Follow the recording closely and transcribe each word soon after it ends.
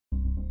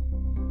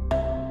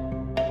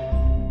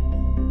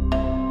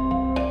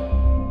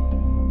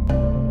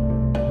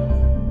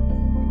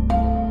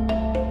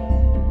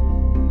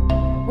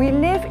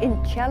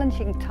In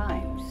challenging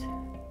times,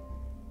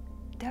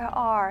 there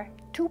are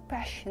two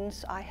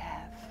passions I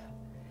have,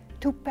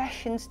 two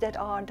passions that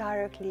are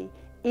directly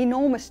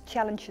enormous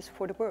challenges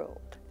for the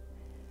world.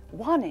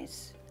 One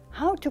is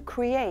how to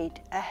create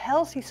a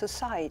healthy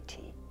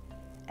society,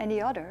 and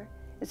the other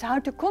is how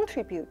to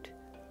contribute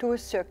to a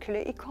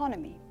circular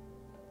economy.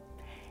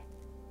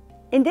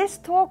 In this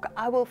talk,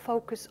 I will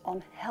focus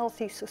on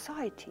healthy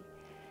society,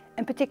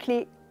 and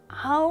particularly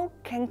how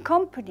can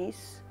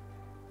companies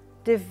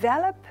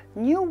develop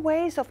new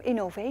ways of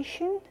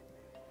innovation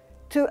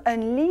to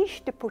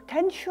unleash the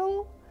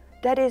potential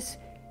that is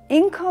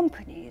in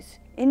companies,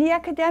 in the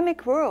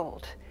academic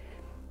world,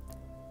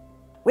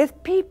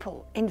 with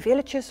people in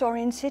villages or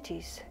in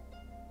cities,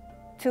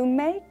 to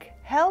make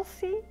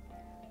healthy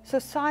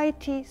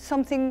society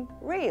something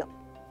real.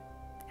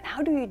 And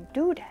how do you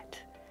do that?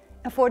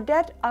 And for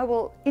that I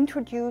will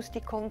introduce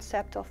the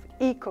concept of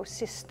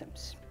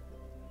ecosystems.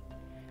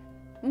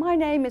 My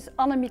name is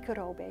Annemieke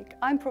Roobeek.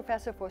 I'm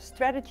Professor for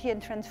Strategy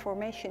and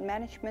Transformation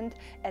Management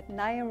at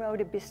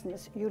Nyenrode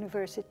Business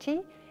University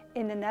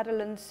in the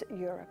Netherlands,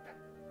 Europe.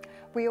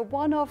 We are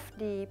one of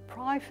the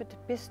private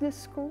business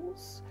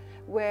schools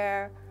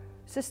where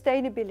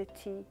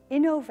sustainability,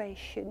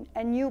 innovation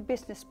and new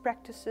business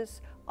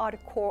practices are the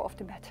core of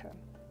the matter.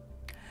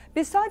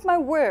 Besides my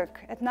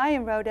work at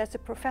Nyenrode as a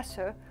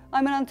professor,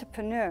 I'm an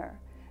entrepreneur,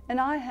 and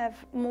I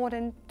have more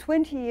than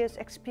 20 years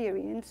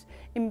experience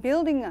in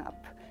building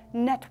up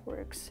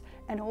networks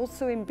and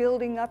also in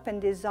building up and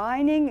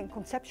designing and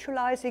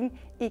conceptualizing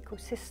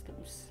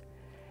ecosystems.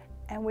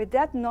 And with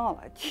that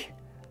knowledge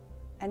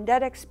and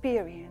that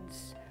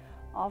experience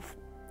of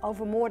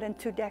over more than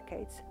 2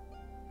 decades,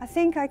 I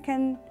think I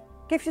can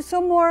give you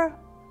some more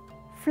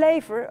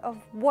flavor of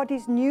what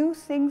these new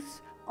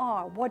things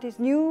are, what these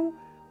new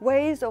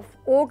ways of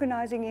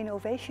organizing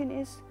innovation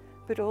is,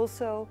 but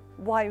also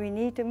why we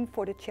need them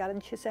for the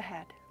challenges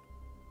ahead.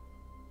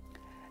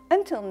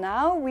 Until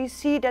now, we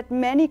see that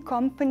many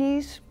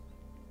companies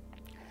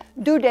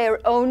do their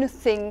own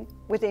thing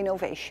with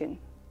innovation.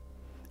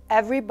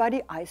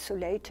 Everybody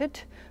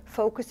isolated,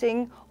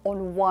 focusing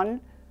on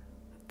one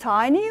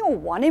tiny or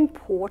one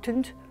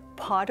important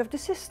part of the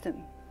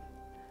system.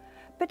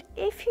 But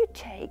if you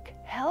take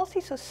healthy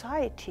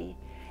society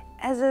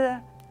as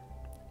a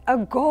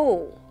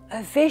goal,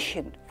 a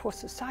vision for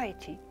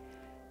society,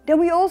 then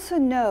we also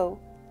know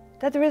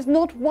that there is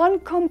not one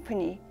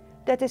company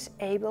that is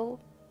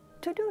able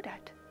to do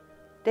that.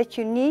 That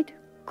you need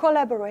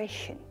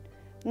collaboration,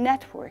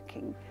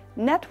 networking,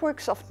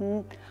 networks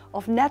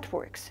of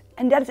networks.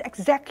 And that is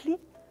exactly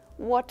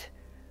what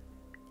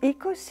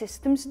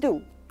ecosystems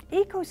do.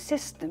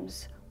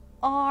 Ecosystems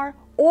are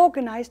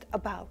organized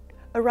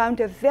around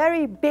a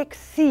very big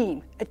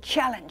theme, a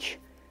challenge.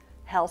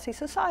 Healthy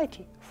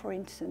society, for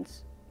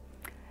instance.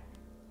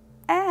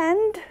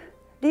 And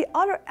the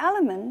other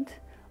element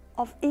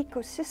of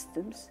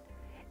ecosystems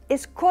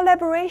is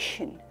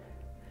collaboration.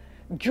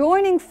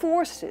 Joining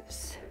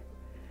forces,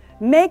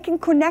 making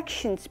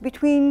connections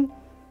between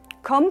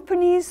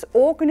companies,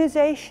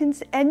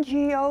 organizations,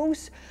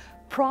 NGOs,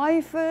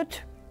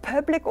 private,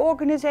 public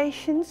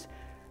organizations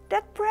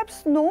that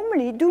perhaps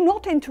normally do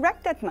not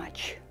interact that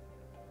much.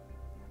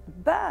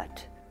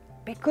 But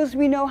because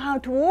we know how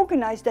to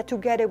organize that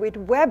together with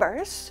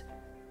webbers,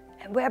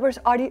 and webbers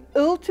are the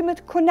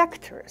ultimate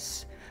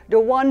connectors, the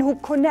one who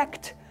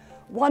connect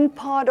one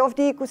part of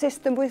the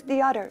ecosystem with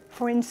the other.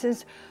 For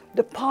instance,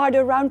 the part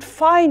around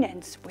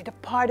finance with the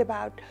part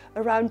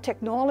around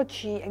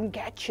technology and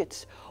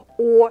gadgets,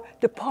 or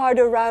the part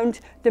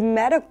around the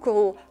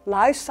medical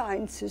life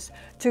sciences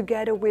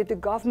together with the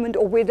government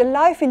or with the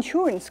life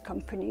insurance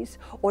companies,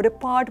 or the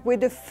part with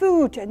the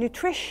food and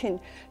nutrition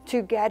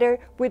together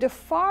with the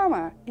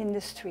pharma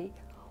industry.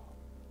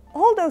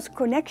 All those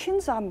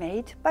connections are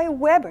made by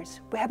webbers.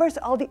 Webbers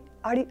are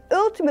the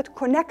ultimate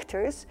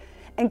connectors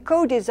and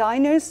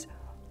co-designers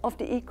of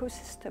the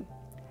ecosystem.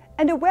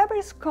 And the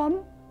webbers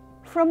come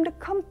from the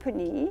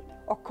company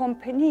or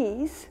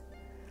companies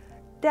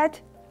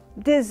that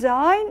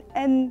design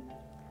and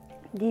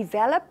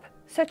develop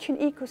such an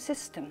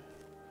ecosystem.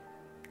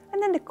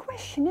 And then the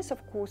question is, of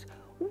course,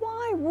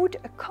 why would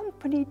a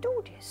company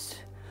do this?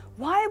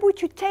 Why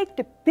would you take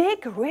the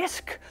big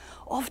risk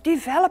of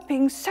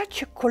developing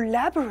such a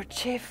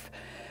collaborative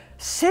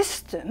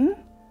system?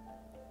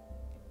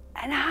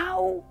 And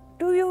how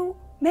do you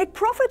make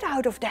profit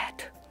out of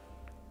that?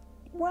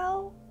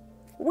 Well,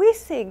 we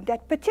think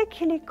that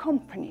particularly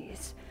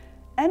companies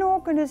and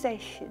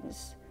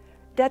organizations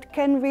that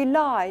can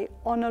rely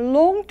on a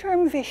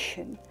long-term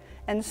vision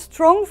and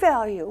strong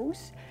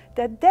values,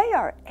 that they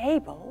are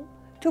able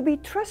to be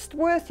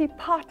trustworthy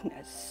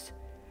partners,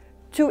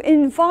 to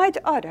invite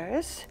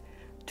others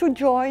to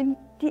join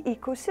the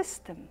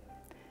ecosystem,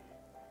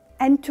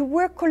 and to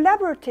work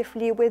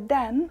collaboratively with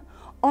them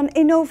on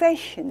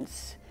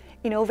innovations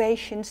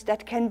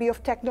that can be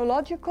of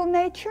technological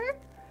nature,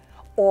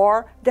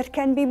 or that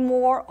can be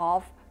more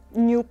of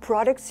new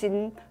products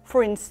in,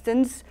 for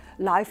instance,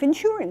 life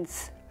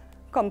insurance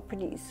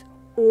companies,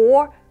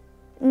 or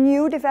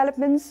new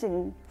developments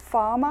in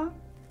pharma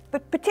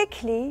but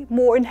particularly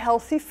more in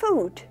healthy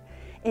food,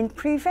 in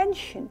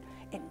prevention,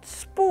 in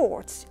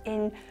sports,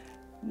 in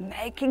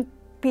making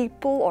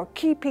people or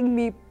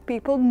keeping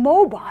people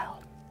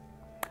mobile.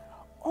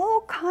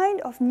 All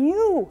kind of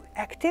new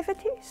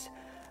activities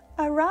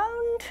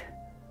around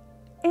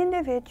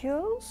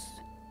individuals,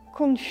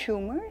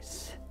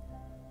 consumers,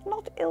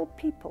 not ill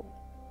people.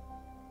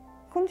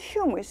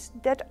 Consumers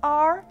that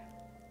are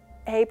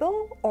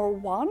able or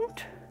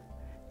want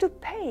to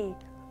pay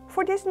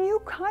for this new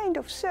kind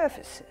of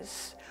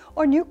services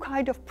or new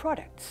kind of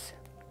products.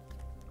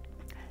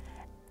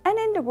 And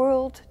in the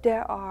world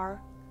there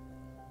are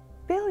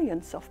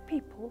billions of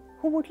people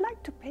who would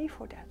like to pay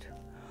for that,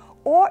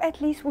 or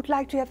at least would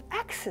like to have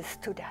access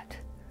to that.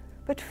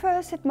 But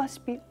first it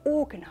must be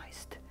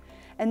organized.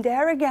 And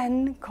there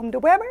again come the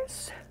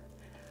Webbers,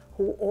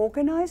 who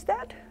organize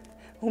that,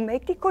 who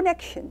make the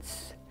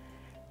connections,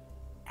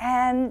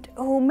 and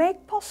who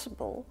make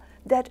possible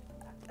that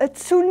a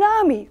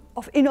tsunami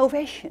of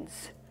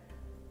innovations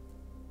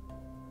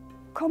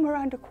come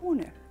around the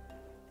corner.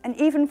 And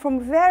even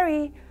from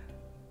very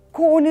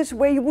corners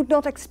where you would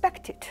not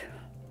expect it,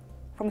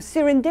 from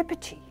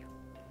serendipity.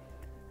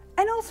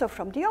 And also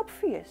from the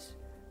obvious,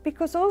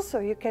 because also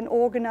you can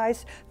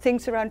organize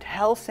things around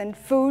health and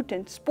food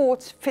and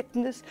sports,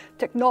 fitness,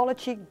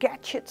 technology,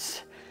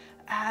 gadgets,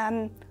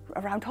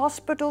 around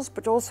hospitals,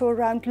 but also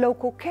around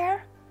local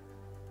care.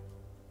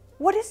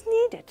 What is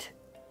needed,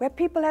 where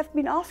people have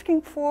been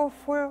asking for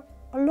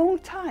a long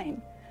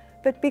time,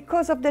 but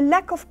because of the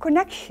lack of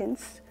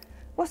connections,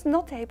 was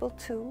not able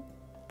to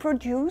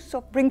produce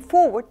or bring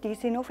forward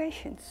these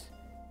innovations.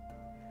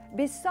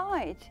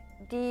 Beside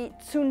the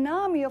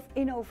tsunami of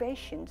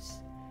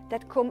innovations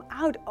that come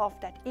out of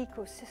that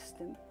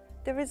ecosystem,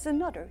 there is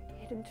another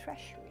hidden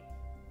treasury.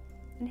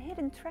 A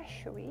hidden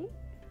treasury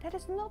that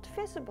is not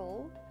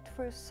visible at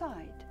first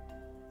sight.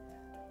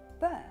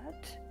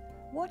 But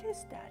what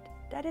is that?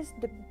 That is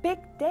the big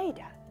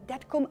data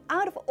that come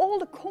out of all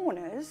the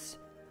corners,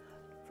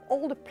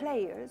 all the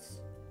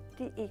players,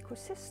 the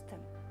ecosystem.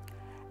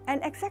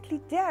 And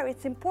exactly there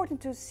it's important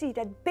to see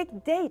that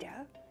big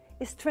data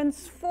is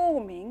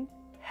transforming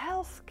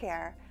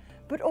healthcare,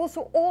 but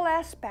also all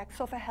aspects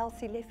of a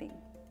healthy living.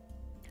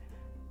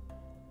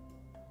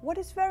 What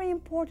is very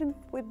important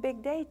with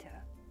big data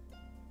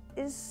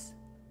is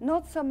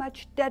not so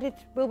much that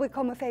it will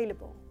become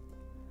available,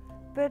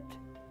 but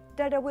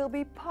that there will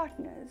be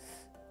partners,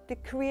 the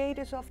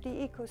creators of the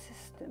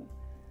ecosystem,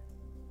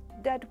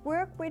 that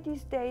work with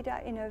these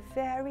data in a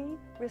very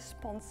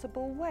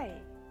responsible way.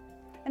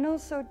 And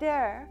also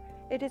there,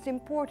 it is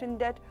important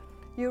that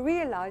you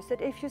realize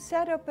that if you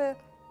set up an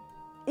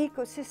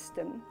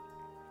ecosystem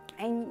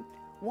and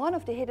one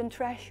of the hidden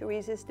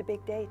treasuries is the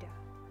big data,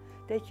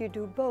 that you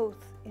do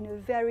both in a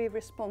very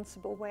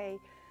responsible way.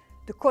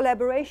 The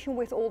collaboration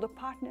with all the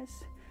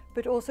partners,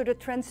 but also the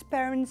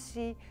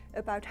transparency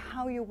about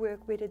how you work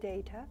with the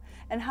data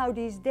and how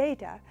these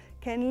data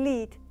can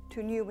lead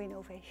to new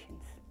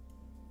innovations.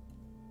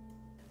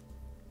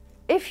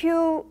 If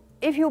you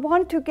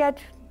want to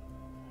get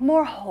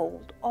more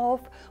hold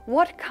of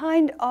what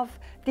kind of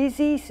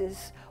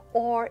diseases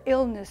or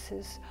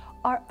illnesses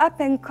are up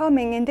and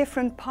coming in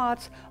different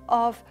parts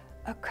of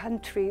a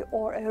country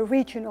or a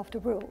region of the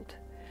world,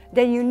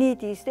 then you need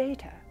these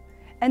data.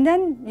 And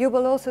then you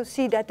will also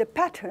see that the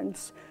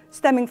patterns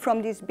stemming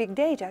from these big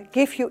data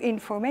give you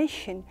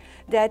information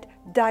that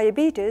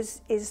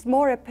diabetes is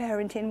more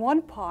apparent in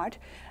one part,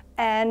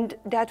 and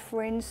that,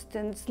 for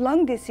instance,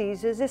 lung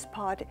diseases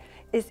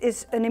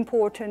is an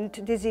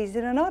important disease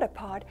in another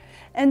part.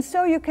 And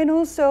so you can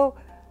also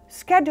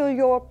schedule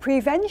your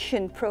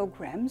prevention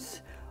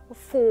programs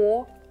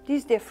for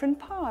these different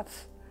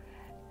parts.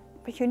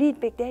 But you need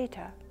big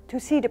data to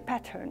see the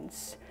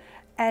patterns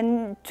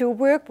and to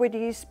work with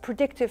these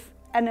predictive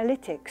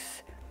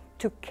analytics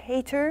to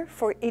cater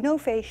for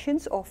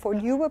innovations or for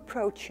new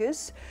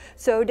approaches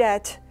so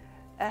that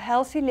a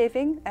healthy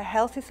living, a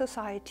healthy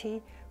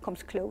society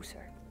comes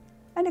closer.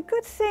 And the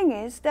good thing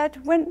is that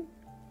when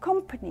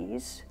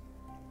companies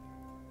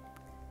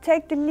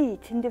take the lead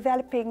in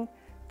developing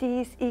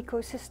these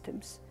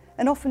ecosystems,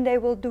 and often they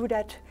will do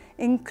that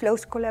in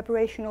close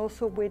collaboration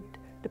also with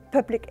the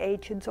public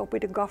agents or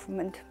with the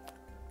government,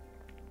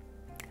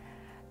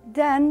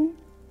 then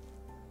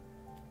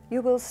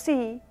you will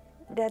see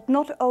that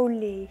not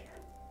only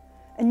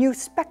a new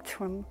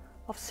spectrum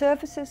of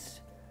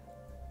services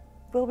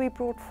will be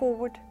brought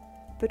forward,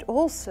 but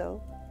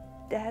also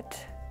that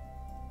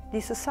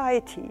the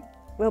society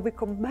will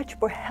become much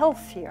more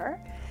healthier,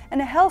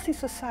 and a healthy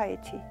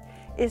society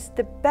is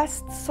the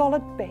best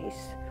solid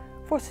base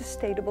for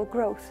sustainable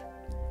growth.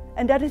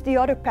 And that is the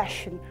other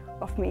passion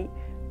of me,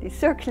 the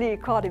circular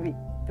economy,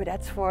 but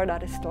that's for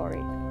another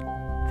story.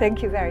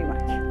 Thank you very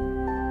much.